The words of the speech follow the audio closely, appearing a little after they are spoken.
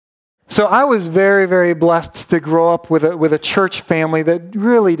So I was very, very blessed to grow up with a church family that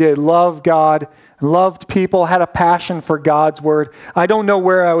really did love God, loved people, had a passion for God's word. I don't know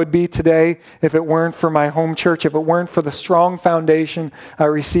where I would be today if it weren't for my home church, if it weren't for the strong foundation I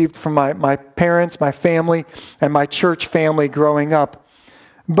received from my parents, my family, and my church family growing up.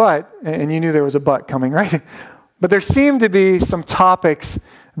 But, and you knew there was a but coming, right? But there seemed to be some topics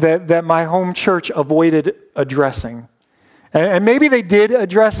that my home church avoided addressing. And maybe they did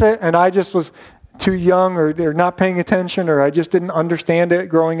address it, and I just was too young or not paying attention, or I just didn't understand it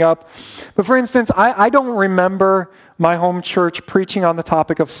growing up. But for instance, I don't remember my home church preaching on the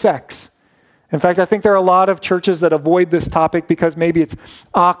topic of sex. In fact, I think there are a lot of churches that avoid this topic because maybe it's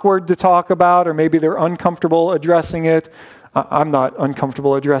awkward to talk about, or maybe they're uncomfortable addressing it. I'm not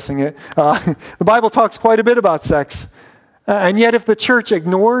uncomfortable addressing it. The Bible talks quite a bit about sex. And yet if the church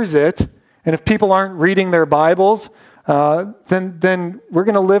ignores it, and if people aren't reading their Bibles, then we're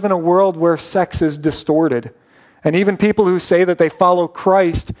going to live in a world where sex is distorted. And even people who say that they follow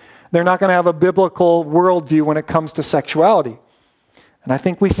Christ, they're not going to have a biblical worldview when it comes to sexuality. And I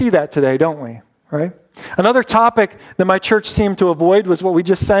think we see that today, don't we? Right? Another topic that my church seemed to avoid was what we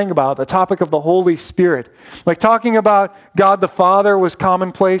just sang about, the topic of the Holy Spirit. Like talking about God the Father was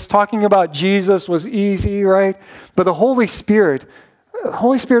commonplace. Talking about Jesus was easy, right? But the Holy Spirit is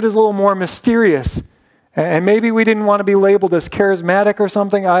a little more mysterious. And maybe we didn't want to be labeled as charismatic or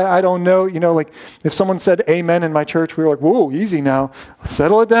something. I don't know. You know, like if someone said amen in my church, we were like, whoa, easy now.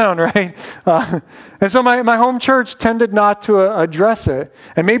 Settle it down, right? And so my home church tended not to address it.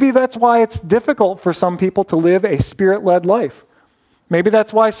 And maybe that's why it's difficult for some people to live a Spirit-led life. Maybe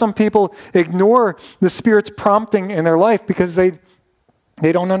that's why some people ignore the Spirit's prompting in their life because they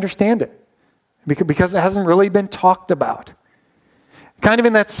don't understand it. Because it hasn't really been talked about. Kind of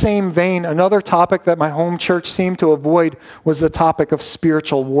in that same vein, another topic that my home church seemed to avoid was the topic of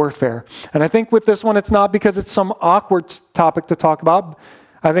spiritual warfare. And I think with this one, it's not because it's some awkward topic to talk about.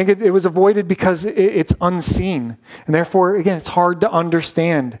 I think it was avoided because it's unseen. And therefore, again, it's hard to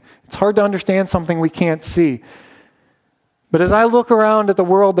understand. It's hard to understand something we can't see. But as I look around at the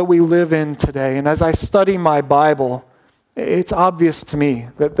world that we live in today, and as I study my Bible, it's obvious to me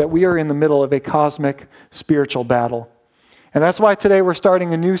that we are in the middle of a cosmic spiritual battle. And that's why today we're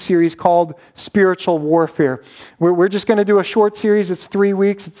starting a new series called Spiritual Warfare. We're just going to do a short series. It's 3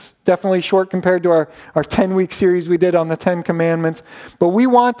 weeks. It's definitely short compared to our 10-week series we did on the 10 Commandments. But we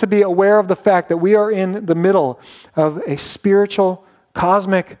want to be aware of the fact that we are in the middle of a spiritual,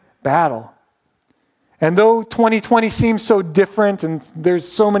 cosmic battle. And though 2020 seems so different and there's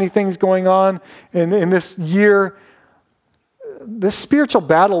so many things going on in this year, this spiritual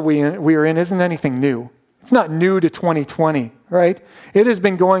battle we are in isn't anything new. It's not new to 2020, right? It has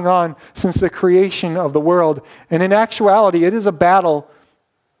been going on since the creation of the world. And in actuality, it is a battle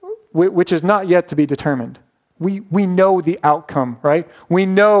which is not yet to be determined. We know the outcome, right? We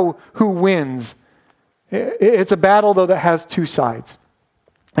know who wins. It's a battle, though, that has two sides.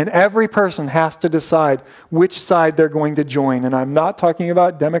 And every person has to decide which side they're going to join. And I'm not talking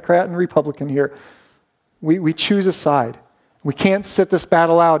about Democrat and Republican here. We choose a side. We can't sit this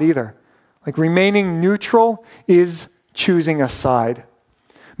battle out either. Like remaining neutral is choosing a side.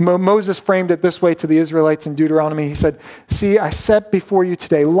 Moses framed it this way to the Israelites in Deuteronomy. He said, "See, I set before you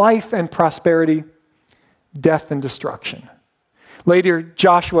today life and prosperity, death and destruction." Later,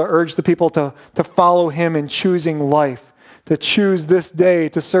 Joshua urged the people to follow him in choosing life, to choose this day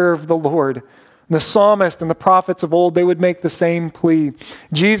to serve the Lord. The psalmist and the prophets of old, they would make the same plea.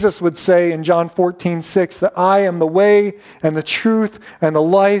 Jesus would say in John 14:6 that I am the way and the truth and the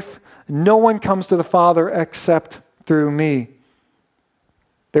life. No one comes to the Father except through me.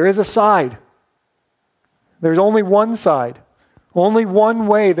 There is a side. There's only one side. Only one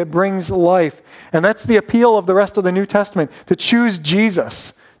way that brings life. And that's the appeal of the rest of the New Testament, to choose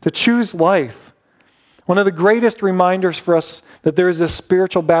Jesus, to choose life. One of the greatest reminders for us that there is a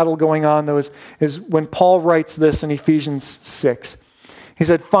spiritual battle going on, though, is when Paul writes this in Ephesians 6. He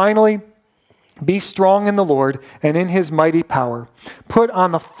said, "Finally, be strong in the Lord and in his mighty power. Put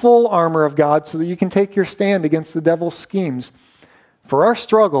on the full armor of God so that you can take your stand against the devil's schemes. For our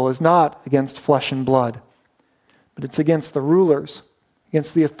struggle is not against flesh and blood, but it's against the rulers,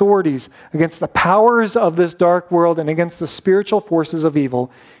 against the authorities, against the powers of this dark world, and against the spiritual forces of evil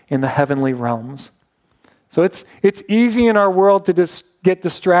in the heavenly realms." So it's easy in our world to just get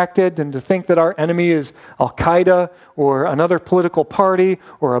distracted and to think that our enemy is Al-Qaeda or another political party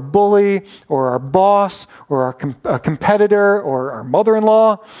or a bully or our boss or a competitor or our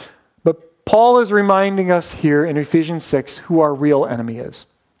mother-in-law. But Paul is reminding us here in Ephesians 6 who our real enemy is.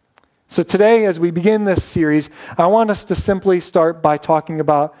 So today, as we begin this series, I want us to simply start by talking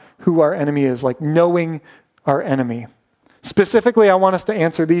about who our enemy is, like knowing our enemy. Specifically, I want us to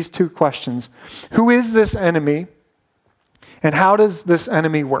answer these two questions. Who is this enemy, and how does this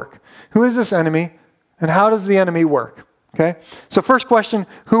enemy work? Who is this enemy, and how does the enemy work? Okay? So first question,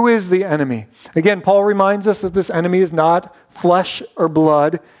 who is the enemy? Again, Paul reminds us that this enemy is not flesh or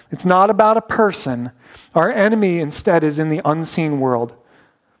blood. It's not about a person. Our enemy instead is in the unseen world.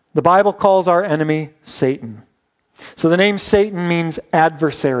 The Bible calls our enemy Satan. So the name Satan means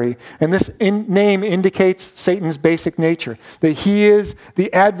adversary, and this name indicates Satan's basic nature, that he is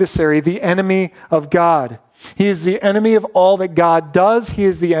the adversary, the enemy of God. He is the enemy of all that God does. He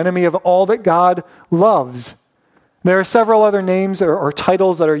is the enemy of all that God loves. There are several other names or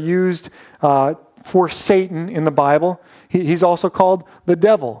titles that are used for Satan in the Bible. He's also called the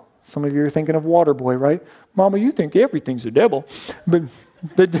devil. Some of you are thinking of Waterboy, right? Mama, you think everything's a devil.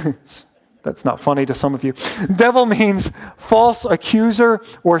 But that's not funny to some of you. Devil means false accuser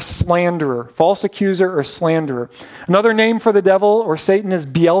or slanderer. False accuser or slanderer. Another name for the devil or Satan is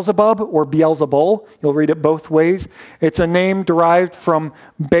Beelzebub or Beelzebul. You'll read it both ways. It's a name derived from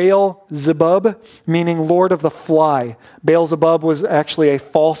Baal-zebub, meaning Lord of the Fly. Baal-zebub was actually a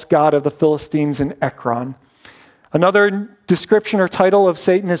false god of the Philistines in Ekron. Another description or title of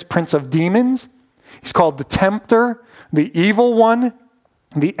Satan is Prince of Demons. He's called the Tempter, the Evil One,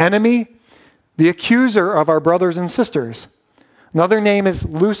 the Enemy, the Accuser of our brothers and sisters. Another name is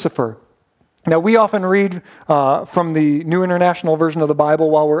Lucifer. Now, we often read from the New International Version of the Bible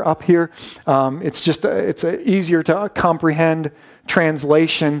while we're up here. It's an easier to comprehend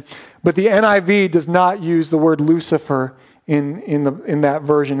translation. But the NIV does not use the word Lucifer in that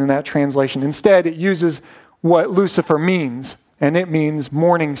version, in that translation. Instead, it uses what Lucifer means, and it means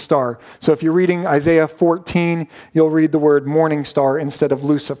morning star. So if you're reading Isaiah 14, you'll read the word morning star instead of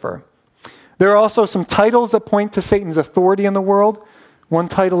Lucifer. There are also some titles that point to Satan's authority in the world. One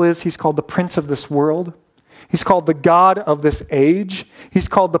title is he's called the Prince of this world. He's called the God of this age. He's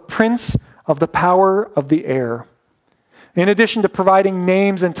called the Prince of the power of the air. In addition to providing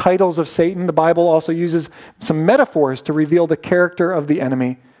names and titles of Satan, the Bible also uses some metaphors to reveal the character of the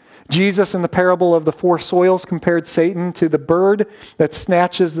enemy. Jesus, in the parable of the 4 soils, compared Satan to the bird that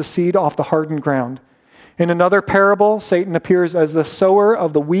snatches the seed off the hardened ground. In another parable, Satan appears as the sower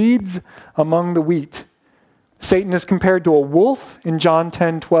of the weeds among the wheat. Satan is compared to a wolf in John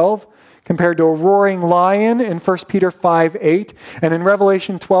 10:12, compared to a roaring lion in 1 Peter 5:8, and in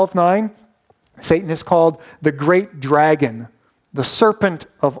Revelation 12:9, Satan is called the great dragon, the serpent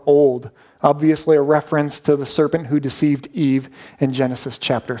of old. Obviously a reference to the serpent who deceived Eve in Genesis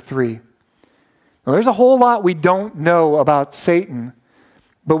chapter 3. Now, there's a whole lot we don't know about Satan,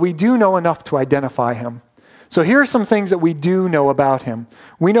 but we do know enough to identify him. So here are some things that we do know about him.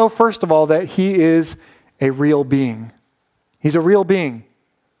 We know, first of all, that he is a real being. He's a real being.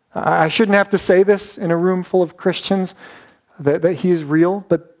 I shouldn't have to say this in a room full of Christians, that he is real,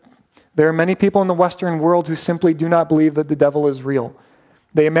 but there are many people in the Western world who simply do not believe that the devil is real.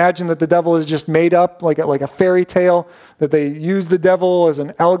 They imagine that the devil is just made up like a fairy tale, that they use the devil as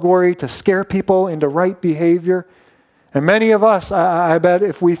an allegory to scare people into right behavior. And many of us, I bet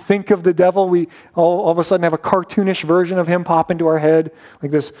if we think of the devil, we all of a sudden have a cartoonish version of him pop into our head,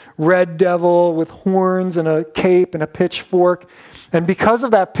 like this red devil with horns and a cape and a pitchfork. And because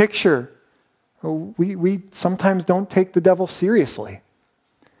of that picture, we sometimes don't take the devil seriously.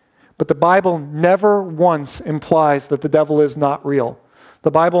 But the Bible never once implies that the devil is not real. The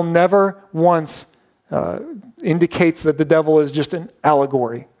Bible never once indicates that the devil is just an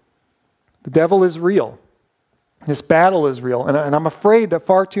allegory. The devil is real. This battle is real. And I'm afraid that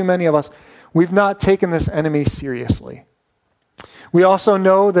far too many of us, we've not taken this enemy seriously. We also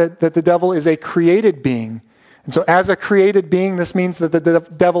know that the devil is a created being. And so as a created being, this means that the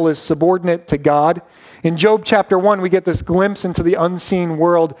devil is subordinate to God. In Job chapter 1, we get this glimpse into the unseen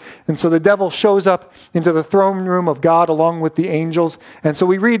world. And so the devil shows up into the throne room of God along with the angels. And so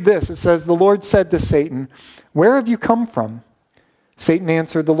we read this. It says, "The Lord said to Satan, 'Where have you come from?' Satan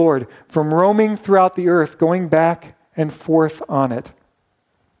answered the Lord, 'From roaming throughout the earth, going back and forth on it.'"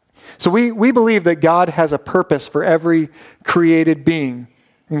 So we believe that God has a purpose for every created being,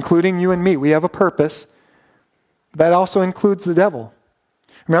 including you and me. We have a purpose. That also includes the devil.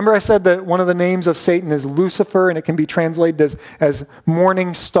 Remember I said that one of the names of Satan is Lucifer, and it can be translated as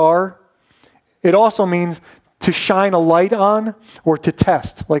morning star. It also means to shine a light on or to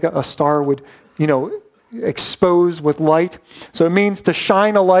test, like a star would, expose with light. So it means to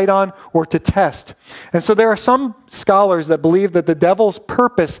shine a light on or to test. And so there are some scholars that believe that the devil's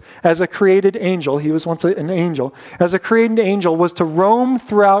purpose as a created angel, he was once an angel, as a created angel was to roam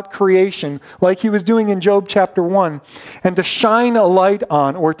throughout creation like he was doing in Job chapter 1 and to shine a light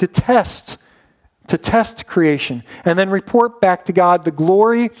on or to test creation and then report back to God the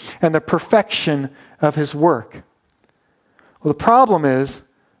glory and the perfection of his work. Well, the problem is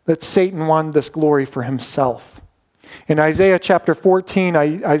that Satan wanted this glory for himself. In Isaiah chapter 14,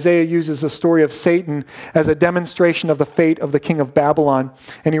 Isaiah uses the story of Satan as a demonstration of the fate of the king of Babylon.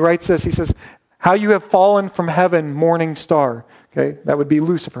 And he writes this, he says, "How you have fallen from heaven, morning star." Okay, that would be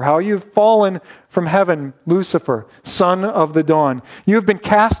Lucifer. "How you have fallen from heaven, Lucifer, son of the dawn. You have been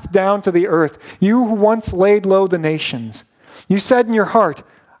cast down to the earth, you who once laid low the nations. You said in your heart,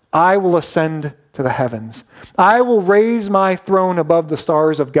 I will ascend to the heavens. I will raise my throne above the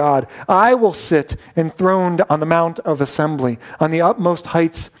stars of God. I will sit enthroned on the Mount of Assembly, on the utmost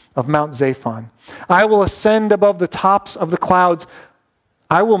heights of Mount Zaphon. I will ascend above the tops of the clouds.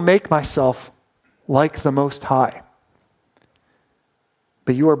 I will make myself like the Most High.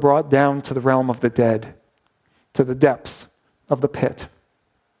 But you are brought down to the realm of the dead, to the depths of the pit."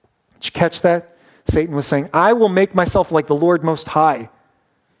 Did you catch that? Satan was saying, I will make myself like the Lord Most High.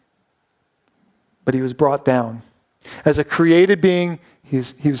 But he was brought down. As a created being, he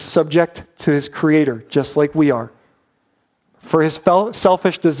was subject to his creator, just like we are. For his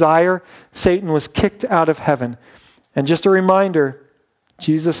selfish desire, Satan was kicked out of heaven. And just a reminder,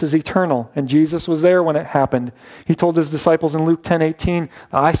 Jesus is eternal, and Jesus was there when it happened. He told his disciples in Luke 10:18,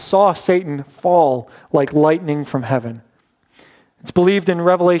 "I saw Satan fall like lightning from heaven." It's believed in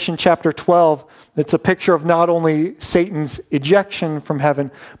Revelation chapter 12, it's a picture of not only Satan's ejection from heaven,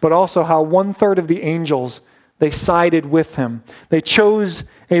 but also how 1/3 of the angels, they sided with him. They chose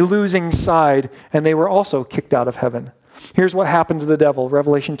a losing side, and they were also kicked out of heaven. Here's what happened to the devil,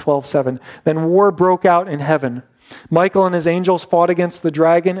 Revelation 12:7. "Then war broke out in heaven. Michael and his angels fought against the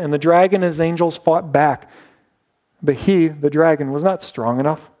dragon, and the dragon and his angels fought back. But he, the dragon, was not strong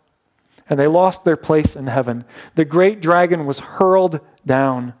enough, and they lost their place in heaven. The great dragon was hurled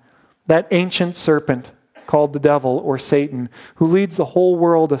down, that ancient serpent called the devil or Satan, who leads the whole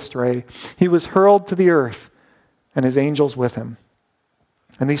world astray. He was hurled to the earth, and his angels with him."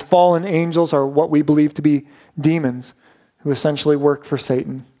 And these fallen angels are what we believe to be demons who essentially work for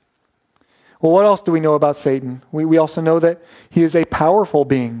Satan. Well, what else do we know about Satan? We also know that he is a powerful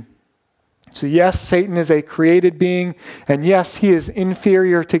being. So yes, Satan is a created being, and yes, he is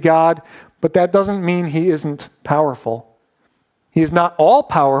inferior to God, but that doesn't mean he isn't powerful. He is not all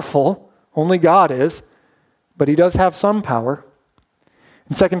powerful, only God is, but he does have some power.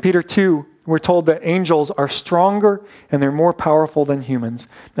 In 2 Peter 2, we're told that angels are stronger and they're more powerful than humans.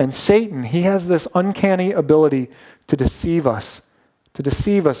 And Satan, he has this uncanny ability to deceive us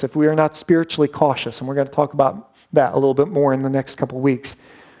if we are not spiritually cautious. And we're going to talk about that a little bit more in the next couple of weeks.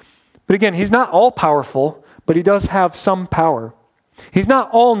 But again, he's not all powerful, but he does have some power. He's not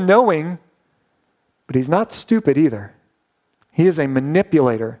all knowing, but he's not stupid either. He is a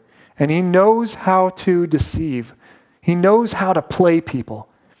manipulator, and he knows how to deceive. He knows how to play people.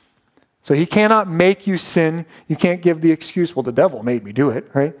 So he cannot make you sin. You can't give the excuse, well, the devil made me do it,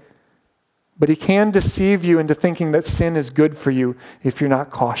 right? But he can deceive you into thinking that sin is good for you if you're not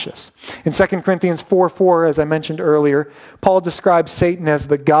cautious. In 2 Corinthians 4:4, as I mentioned earlier, Paul describes Satan as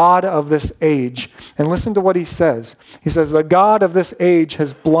the god of this age. And listen to what he says. He says, the god of this age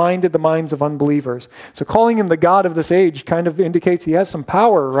has blinded the minds of unbelievers. So calling him the god of this age kind of indicates he has some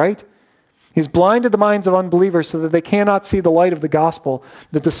power, right? He's blinded the minds of unbelievers so that they cannot see the light of the gospel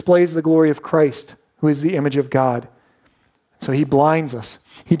that displays the glory of Christ, who is the image of God. So he blinds us.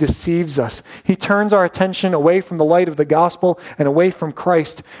 He deceives us. He turns our attention away from the light of the gospel and away from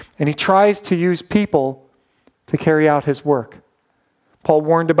Christ, and he tries to use people to carry out his work. Paul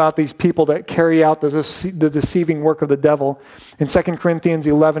warned about these people that carry out the deceiving work of the devil. In 2 Corinthians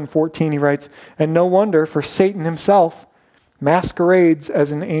 11:14, he writes, "And no wonder, for Satan himself masquerades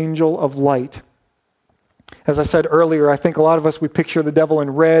as an angel of light." As I said earlier, I think a lot of us, we picture the devil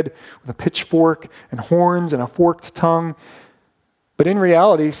in red with a pitchfork and horns and a forked tongue. But in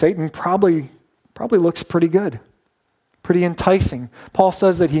reality, Satan probably looks pretty good, pretty enticing. Paul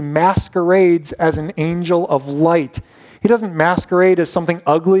says that he masquerades as an angel of light. He doesn't masquerade as something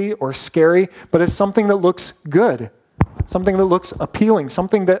ugly or scary, but as something that looks good, something that looks appealing,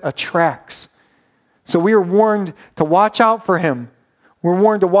 something that attracts. So we are warned to watch out for him. We're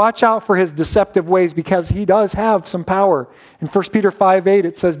warned to watch out for his deceptive ways because he does have some power. In 1 Peter 5:8,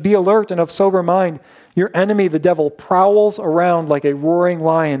 it says, "Be alert and of sober mind. Your enemy, the devil, prowls around like a roaring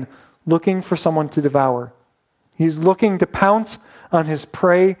lion, looking for someone to devour. He's looking to pounce on his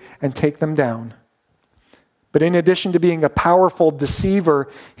prey and take them down. But in addition to being a powerful deceiver,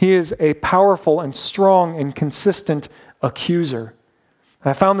 he is a powerful and strong and consistent accuser.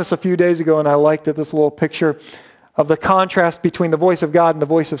 I found this a few days ago and I liked it, this little picture of the contrast between the voice of God and the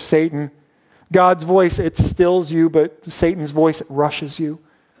voice of Satan. God's voice, it stills you, but Satan's voice, it rushes you.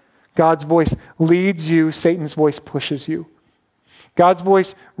 God's voice leads you, Satan's voice pushes you. God's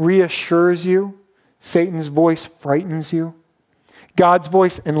voice reassures you, Satan's voice frightens you. God's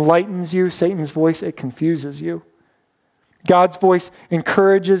voice enlightens you, Satan's voice, it confuses you. God's voice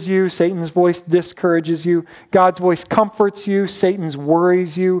encourages you, Satan's voice discourages you. God's voice comforts you, Satan's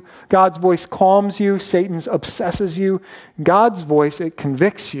worries you. God's voice calms you, Satan's obsesses you. God's voice, it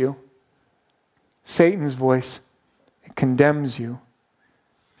convicts you. Satan's voice, it condemns you.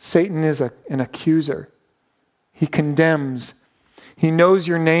 Satan is an accuser. He condemns. He knows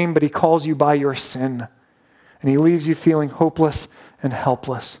your name, but he calls you by your sin. And he leaves you feeling hopeless and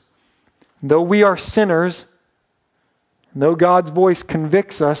helpless. Though we are sinners, though God's voice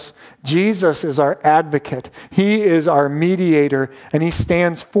convicts us, Jesus is our advocate. He is our mediator, and he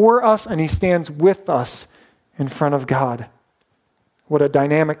stands for us and he stands with us in front of God. What a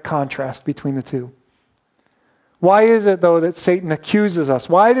dynamic contrast between the two. Why is it, though, that Satan accuses us?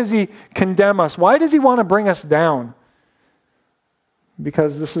 Why does he condemn us? Why does he want to bring us down?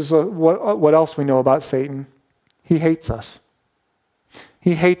 Because this is what else we know about Satan. He hates us.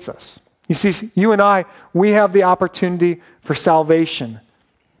 He hates us. You see, you and I, we have the opportunity for salvation,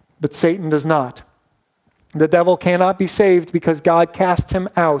 but Satan does not. The devil cannot be saved because God cast him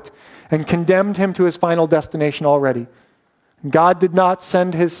out and condemned him to his final destination already. God did not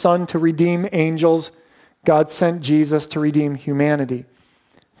send his Son to redeem angels. God sent Jesus to redeem humanity.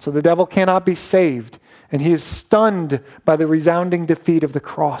 So the devil cannot be saved. And he is stunned by the resounding defeat of the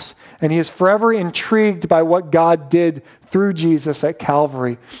cross. And he is forever intrigued by what God did through Jesus at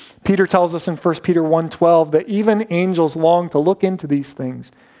Calvary. Peter tells us in 1 Peter 1:12 that even angels long to look into these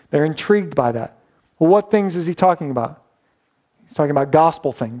things. They're intrigued by that. Well, what things is he talking about? He's talking about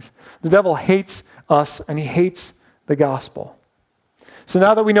gospel things. The devil hates us and he hates the gospel. So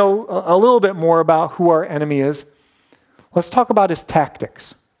now that we know a little bit more about who our enemy is, let's talk about his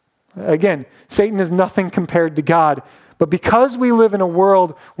tactics. Again, Satan is nothing compared to God. But because we live in a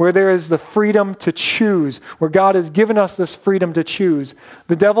world where there is the freedom to choose, where God has given us this freedom to choose,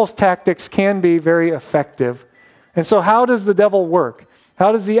 the devil's tactics can be very effective. And so how does the devil work?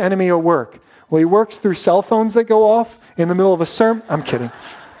 How does the enemy work? Well, he works through cell phones that go off in the middle of a sermon. I'm kidding.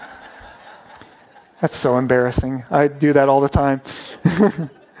 That's so embarrassing. I do that all the time.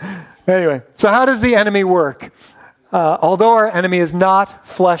 Anyway, so how does the enemy work? Although our enemy is not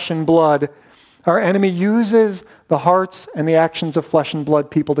flesh and blood, our enemy uses the hearts and the actions of flesh and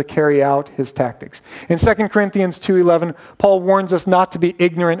blood people to carry out his tactics. In 2 Corinthians 2:11, Paul warns us not to be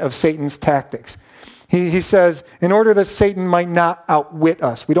ignorant of Satan's tactics. He says, in order that Satan might not outwit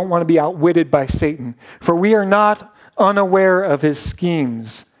us, we don't want to be outwitted by Satan, for we are not unaware of his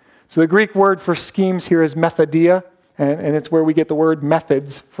schemes. So the Greek word for schemes here is methodia, and it's where we get the word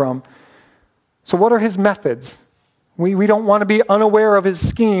methods from. So what are his methods? We don't want to be unaware of his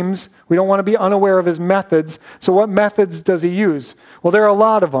schemes. We don't want to be unaware of his methods. So what methods does he use? Well, there are a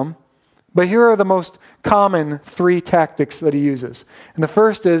lot of them, but here are the most common three tactics that he uses. And the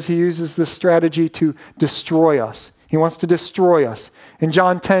first is he uses this strategy to destroy us. He wants to destroy us. In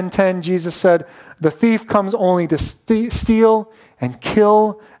John 10:10, Jesus said, "The thief comes only to steal and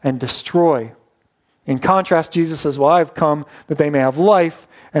kill and destroy." In contrast, Jesus says, "Well, I've come that they may have life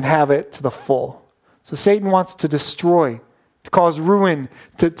and have it to the full." So Satan wants to destroy, to cause ruin,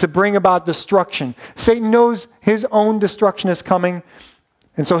 to bring about destruction. Satan knows his own destruction is coming,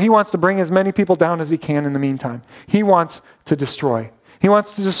 and so he wants to bring as many people down as he can in the meantime. He wants to destroy. He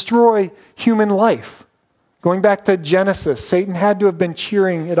wants to destroy human life. Going back to Genesis, Satan had to have been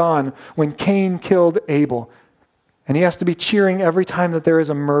cheering it on when Cain killed Abel. And he has to be cheering every time that there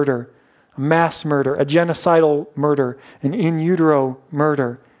is a murder, a mass murder, a genocidal murder, an in utero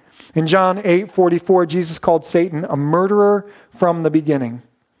murder. In John 8:44, Jesus called Satan a murderer from the beginning.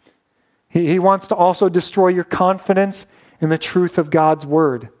 He wants to also destroy your confidence in the truth of God's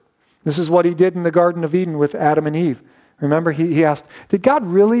word. This is what he did in the Garden of Eden with Adam and Eve. Remember, he asked, did God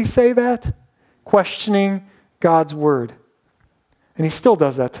really say that? Questioning God's word. And he still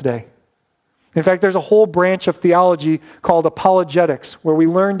does that today. In fact, there's a whole branch of theology called apologetics, where we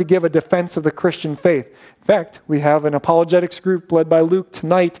learn to give a defense of the Christian faith. In fact, we have an apologetics group led by Luke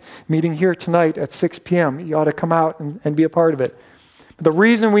tonight, meeting here tonight at 6 p.m. You ought to come out and be a part of it. But the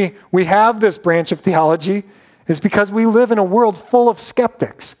reason we have this branch of theology is because we live in a world full of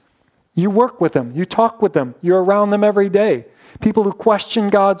skeptics. You work with them. You talk with them. You're around them every day. People who question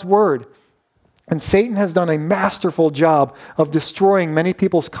God's word. And Satan has done a masterful job of destroying many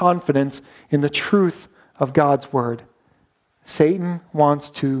people's confidence in the truth of God's word. Satan wants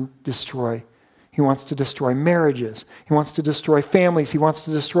to destroy. He wants to destroy marriages. He wants to destroy families. He wants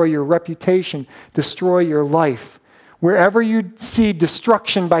to destroy your reputation, destroy your life. Wherever you see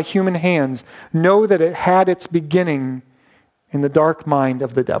destruction by human hands, know that it had its beginning in the dark mind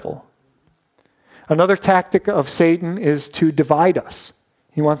of the devil. Another tactic of Satan is to divide us.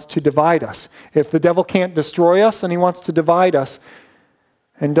 He wants to divide us. If the devil can't destroy us, then he wants to divide us.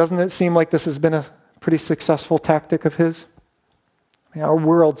 And doesn't it seem like this has been a pretty successful tactic of his? Our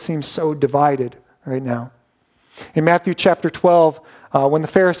world seems so divided right now. In Matthew chapter 12, when the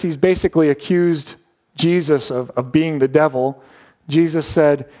Pharisees basically accused Jesus of being the devil, Jesus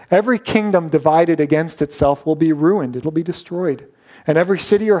said, "Every kingdom divided against itself will be ruined. It'll be destroyed. And every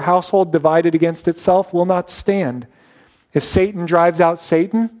city or household divided against itself will not stand. If Satan drives out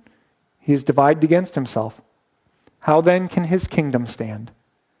Satan, he is divided against himself. How then can his kingdom stand?"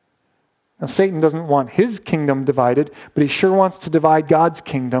 Now, Satan doesn't want his kingdom divided, but he sure wants to divide God's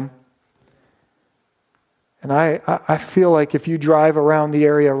kingdom. And I feel like if you drive around the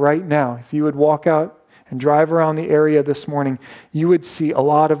area right now, if you would walk out and drive around the area this morning, you would see a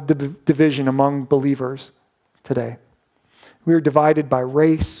lot of division among believers today. We are divided by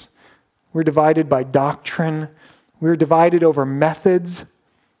race. We're divided by doctrine. We're divided over methods.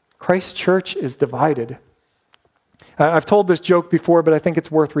 Christ Church is divided. I've told this joke before, but I think it's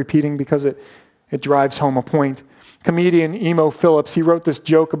worth repeating because it drives home a point. Comedian Emo Phillips, he wrote this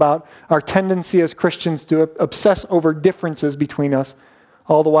joke about our tendency as Christians to obsess over differences between us,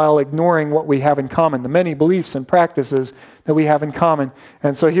 all the while ignoring what we have in common, the many beliefs and practices that we have in common.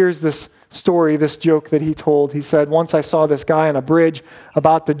 And so here's this story, this joke that he told. He said, "Once I saw this guy on a bridge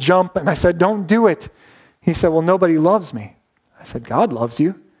about to jump, and I said, 'Don't do it.' He said, 'Well, nobody loves me.' I said, 'God loves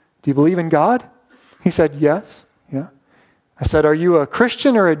you. Do you believe in God?' He said, 'Yes.' Yeah. I said, 'Are you a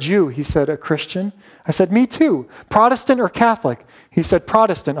Christian or a Jew?' He said, 'A Christian.' I said, 'Me too. Protestant or Catholic?' He said,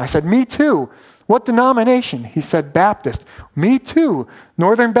 'Protestant.' I said, 'Me too. What denomination?' He said, 'Baptist.' 'Me too.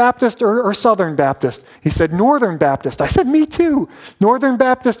 Northern Baptist or Southern Baptist?' He said, 'Northern Baptist.' I said, 'Me too. Northern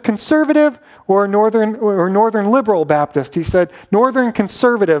Baptist conservative or Northern Liberal Baptist?' He said, 'Northern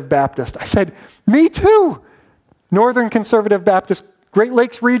Conservative Baptist.' I said, 'Me too. Northern Conservative Baptist Great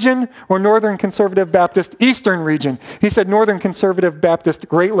Lakes region or Northern Conservative Baptist Eastern region?' He said, 'Northern Conservative Baptist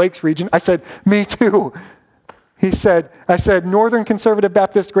Great Lakes region.' I said, 'Me too.' I said, 'Northern Conservative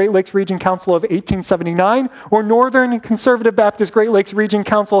Baptist Great Lakes Region Council of 1879 or Northern Conservative Baptist Great Lakes Region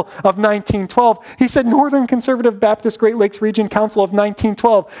Council of 1912? He said, 'Northern Conservative Baptist Great Lakes Region Council of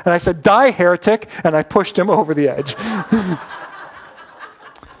 1912. And I said, 'Die, heretic,' and I pushed him over the edge.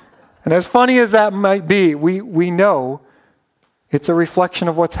 And as funny as that might be, we know it's a reflection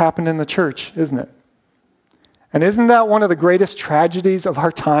of what's happened in the church, isn't it? And isn't that one of the greatest tragedies of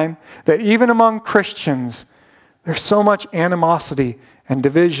our time? That even among Christians, there's so much animosity and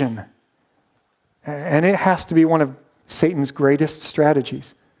division. And it has to be one of Satan's greatest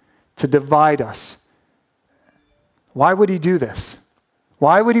strategies, to divide us. Why would he do this?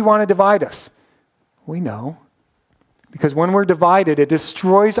 Why would he want to divide us? We know. Because when we're divided, it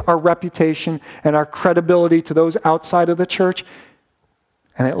destroys our reputation and our credibility to those outside of the church,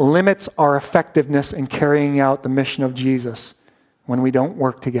 and it limits our effectiveness in carrying out the mission of Jesus when we don't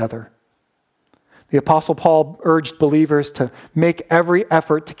work together. The Apostle Paul urged believers to make every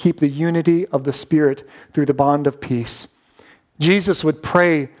effort to keep the unity of the Spirit through the bond of peace. Jesus would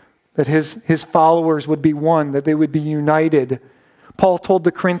pray that his followers would be one, that they would be united. Paul told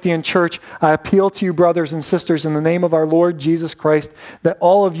the Corinthian church, "I appeal to you, brothers and sisters, in the name of our Lord Jesus Christ, that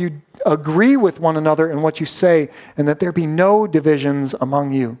all of you agree with one another in what you say, and that there be no divisions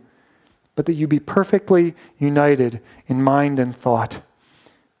among you, but that you be perfectly united in mind and thought."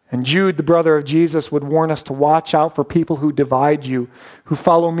 And Jude, the brother of Jesus, would warn us to watch out for people who divide you, who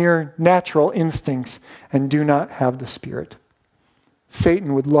follow mere natural instincts and do not have the Spirit.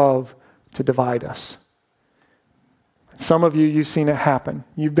 Satan would love to divide us. Some of you, you've seen it happen.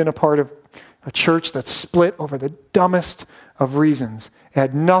 You've been a part of a church that's split over the dumbest of reasons. It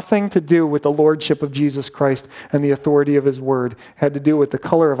had nothing to do with the lordship of Jesus Christ and the authority of his word. It had to do with the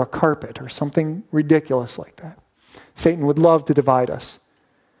color of a carpet or something ridiculous like that. Satan would love to divide us.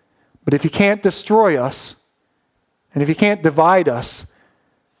 But if he can't destroy us, and if he can't divide us,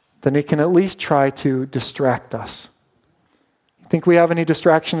 then he can at least try to distract us. You think we have any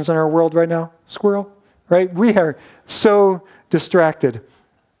distractions in our world right now? Squirrel? Right? We are so distracted.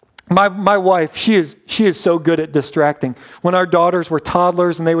 My wife, she is so good at distracting. When our daughters were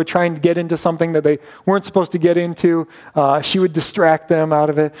toddlers and they would try and get into something that they weren't supposed to get into, she would distract them out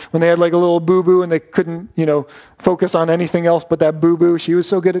of it. When they had like a little boo-boo and they couldn't, focus on anything else but that boo-boo, she was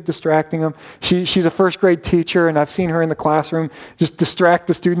so good at distracting them. She's a first grade teacher, and I've seen her in the classroom just distract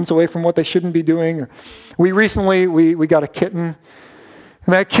the students away from what they shouldn't be doing. We recently got a kitten,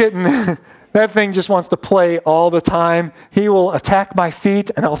 and that kitten... That thing just wants to play all the time. He will attack my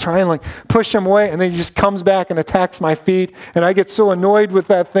feet, and I'll try and push him away, and then he just comes back and attacks my feet, and I get so annoyed with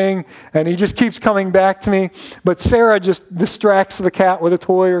that thing, and he just keeps coming back to me. But Sarah just distracts the cat with a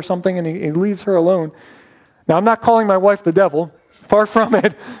toy or something, and he leaves her alone. Now, I'm not calling my wife the devil. Far from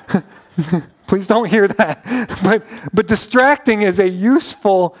it. Please don't hear that. But distracting is a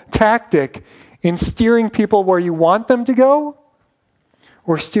useful tactic in steering people where you want them to go,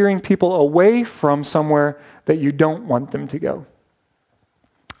 or steering people away from somewhere that you don't want them to go.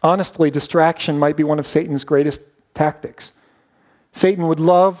 Honestly, distraction might be one of Satan's greatest tactics. Satan would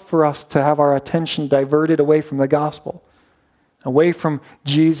love for us to have our attention diverted away from the gospel, away from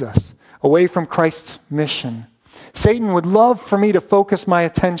Jesus, away from Christ's mission. Satan would love for me to focus my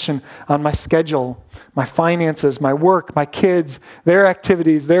attention on my schedule, my finances, my work, my kids, their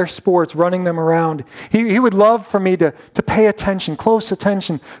activities, their sports, running them around. He would love for me to pay attention, close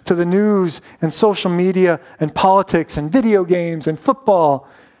attention to the news and social media and politics and video games and football.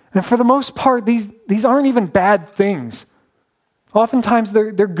 And for the most part, these aren't even bad things. Oftentimes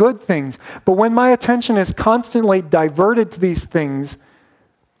they're good things. But when my attention is constantly diverted to these things,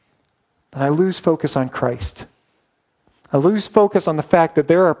 then I lose focus on Christ. I lose focus on the fact that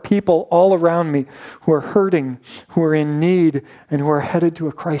there are people all around me who are hurting, who are in need, and who are headed to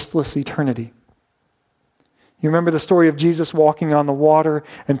a Christless eternity. You remember the story of Jesus walking on the water,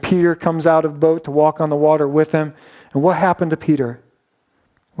 and Peter comes out of the boat to walk on the water with him. And what happened to Peter?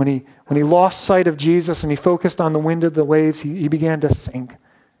 When he lost sight of Jesus and he focused on the wind of the waves, he began to sink.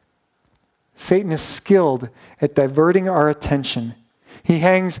 Satan is skilled at diverting our attention. He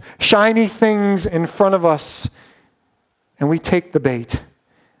hangs shiny things in front of us, and we take the bait.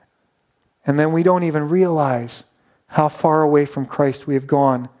 And then we don't even realize how far away from Christ we have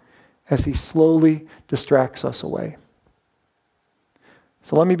gone as he slowly distracts us away.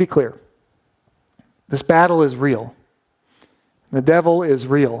 So let me be clear. This battle is real. The devil is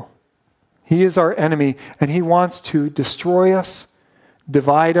real. He is our enemy, and he wants to destroy us,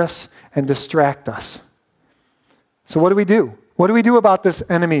 divide us, and distract us. So what do we do? What do we do about this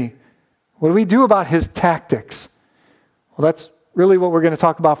enemy? What do we do about his tactics? Well, that's really what we're going to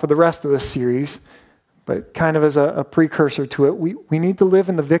talk about for the rest of this series, but kind of as a precursor to it, we need to live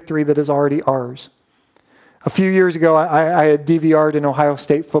in the victory that is already ours. A few years ago, I had DVR'd an Ohio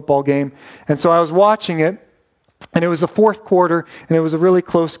State football game, and so I was watching it, and it was the fourth quarter, and it was a really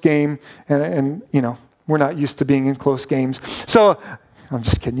close game, and we're not used to being in close games. So I'm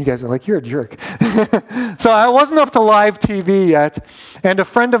just kidding. You guys are like, you're a jerk. So I wasn't up to live TV yet. And a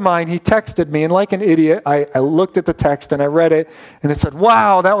friend of mine, he texted me. And like an idiot, I looked at the text and I read it. And it said,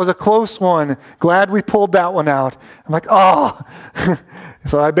 wow, that was a close one. Glad we pulled that one out. I'm like, oh.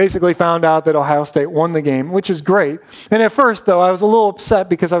 So I basically found out that Ohio State won the game, which is great. And at first, though, I was a little upset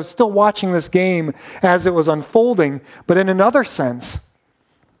because I was still watching this game as it was unfolding. But in another sense,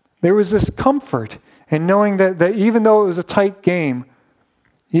 there was this comfort in knowing that even though it was a tight game,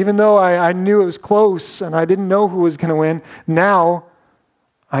 even though I knew it was close and I didn't know who was going to win, now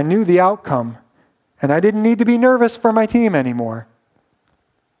I knew the outcome. And I didn't need to be nervous for my team anymore.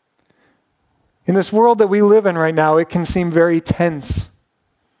 In this world that we live in right now, it can seem very tense.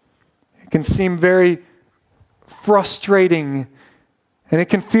 It can seem very frustrating. And it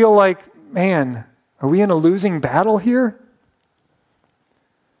can feel like, man, are we in a losing battle here?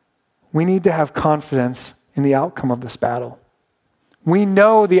 We need to have confidence in the outcome of this battle. We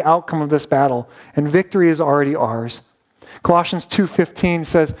know the outcome of this battle, and victory is already ours. Colossians 2:15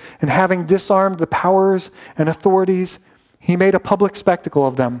 says, and having disarmed the powers and authorities, he made a public spectacle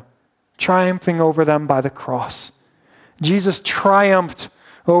of them, triumphing over them by the cross. Jesus triumphed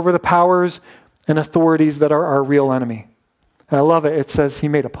over the powers and authorities that are our real enemy. And I love it. It says he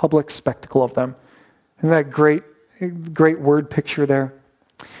made a public spectacle of them. Isn't that great word picture there?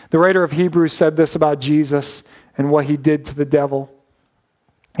 The writer of Hebrews said this about Jesus and what he did to the devil.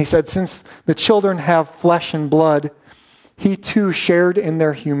 He said, since the children have flesh and blood, he too shared in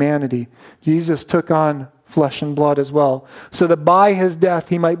their humanity. Jesus took on flesh and blood as well, so that by his death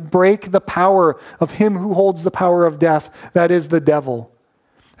he might break the power of him who holds the power of death, that is the devil,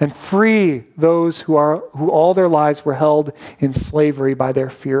 and free those who all their lives were held in slavery by their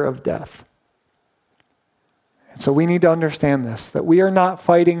fear of death. And so we need to understand this, that we are not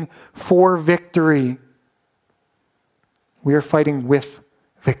fighting for victory. We are fighting with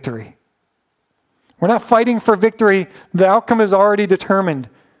victory. We're not fighting for victory. The outcome is already determined.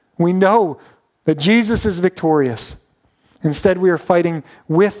 We know that Jesus is victorious. Instead, we are fighting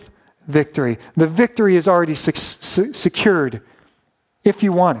with victory. The victory is already secured if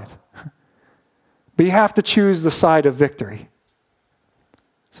you want it. But you have to choose the side of victory.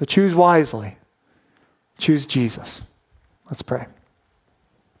 So choose wisely. Choose Jesus. Let's pray.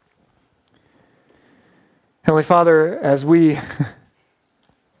 Heavenly Father, as we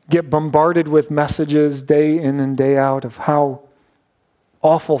get bombarded with messages day in and day out of how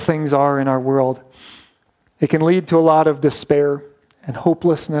awful things are in our world, it can lead to a lot of despair and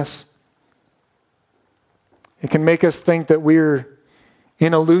hopelessness. It can make us think that we're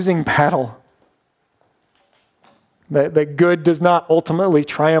in a losing battle, that good does not ultimately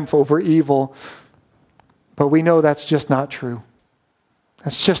triumph over evil. But we know that's just not true.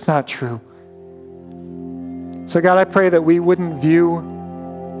 That's just not true. So God, I pray that we wouldn't view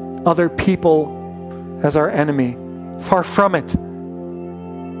other people as our enemy. Far from it.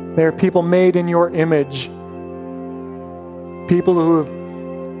 They are people made in your image. People who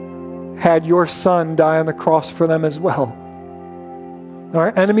have had your Son die on the cross for them as well.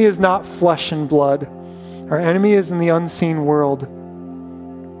 Our enemy is not flesh and blood. Our enemy is in the unseen world.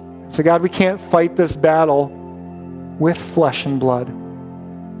 So God, we can't fight this battle with flesh and blood.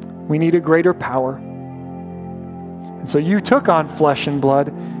 We need a greater power. And so you took on flesh and blood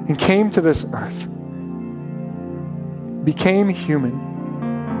and came to this earth, became human,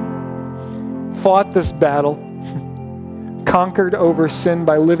 fought this battle, conquered over sin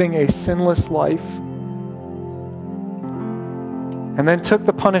by living a sinless life, and then took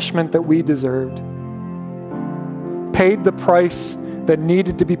the punishment that we deserved, paid the price that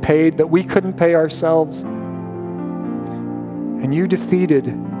needed to be paid, that we couldn't pay ourselves. And you defeated,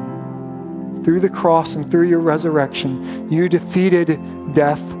 through the cross and through your resurrection, you defeated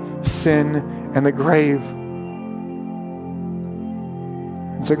death, sin, and the grave.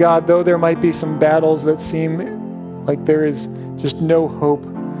 And so God, though there might be some battles that seem like there is just no hope,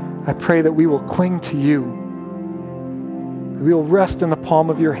 I pray that we will cling to you, that we will rest in the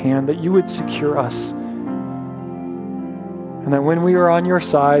palm of your hand, that you would secure us. And that when we are on your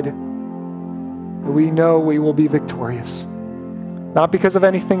side, we know we will be victorious. Not because of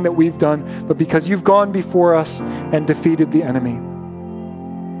anything that we've done, but because you've gone before us and defeated the enemy.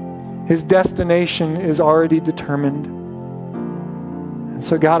 His destination is already determined. And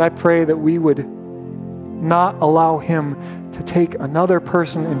so God, I pray that we would not allow him to take another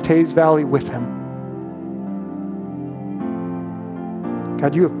person in Tays Valley with him.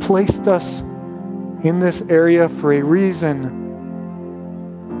 God, you have placed us in this area for a reason.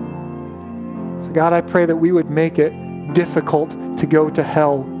 So God, I pray that we would make it difficult to go to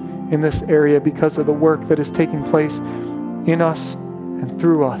hell in this area because of the work that is taking place in us and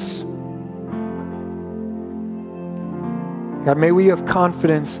through us. God, may we have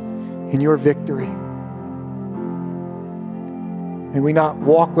confidence in your victory. May we not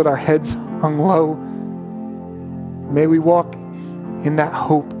walk with our heads hung low. May we walk in that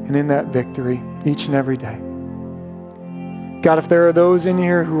hope and in that victory each and every day. God, if there are those in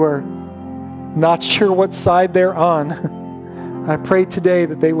here who are not sure what side they're on, I pray today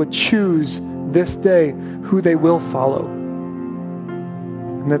that they would choose this day who they will follow,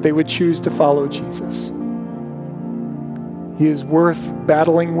 and that they would choose to follow Jesus. He is worth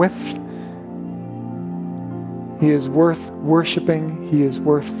battling with. He is worth worshiping. He is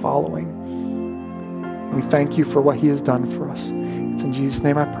worth following. We thank you for what he has done for us. It's in Jesus'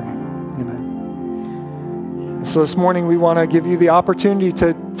 name I pray. Amen. And so this morning we want to give you the opportunity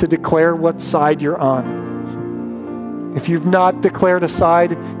to declare what side you're on. If you've not declared a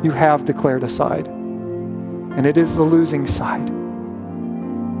side, you have declared a side. And it is the losing side.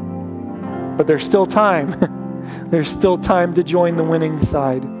 But there's still time. There's still time to join the winning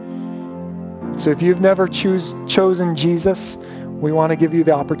side. So if you've never chosen Jesus, we want to give you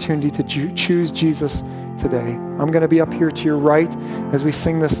the opportunity to choose Jesus today. I'm going to be up here to your right as we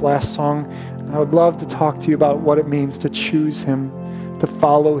sing this last song. I would love to talk to you about what it means to choose him, to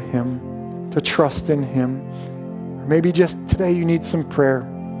follow him, to trust in him. Or maybe just today you need some prayer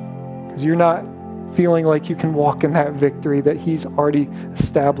because you're not feeling like you can walk in that victory that he's already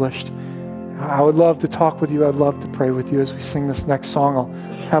established. I would love to talk with you. I'd love to pray with you as we sing this next song.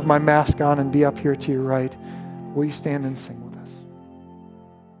 I'll have my mask on and be up here to your right. Will you stand and sing with me?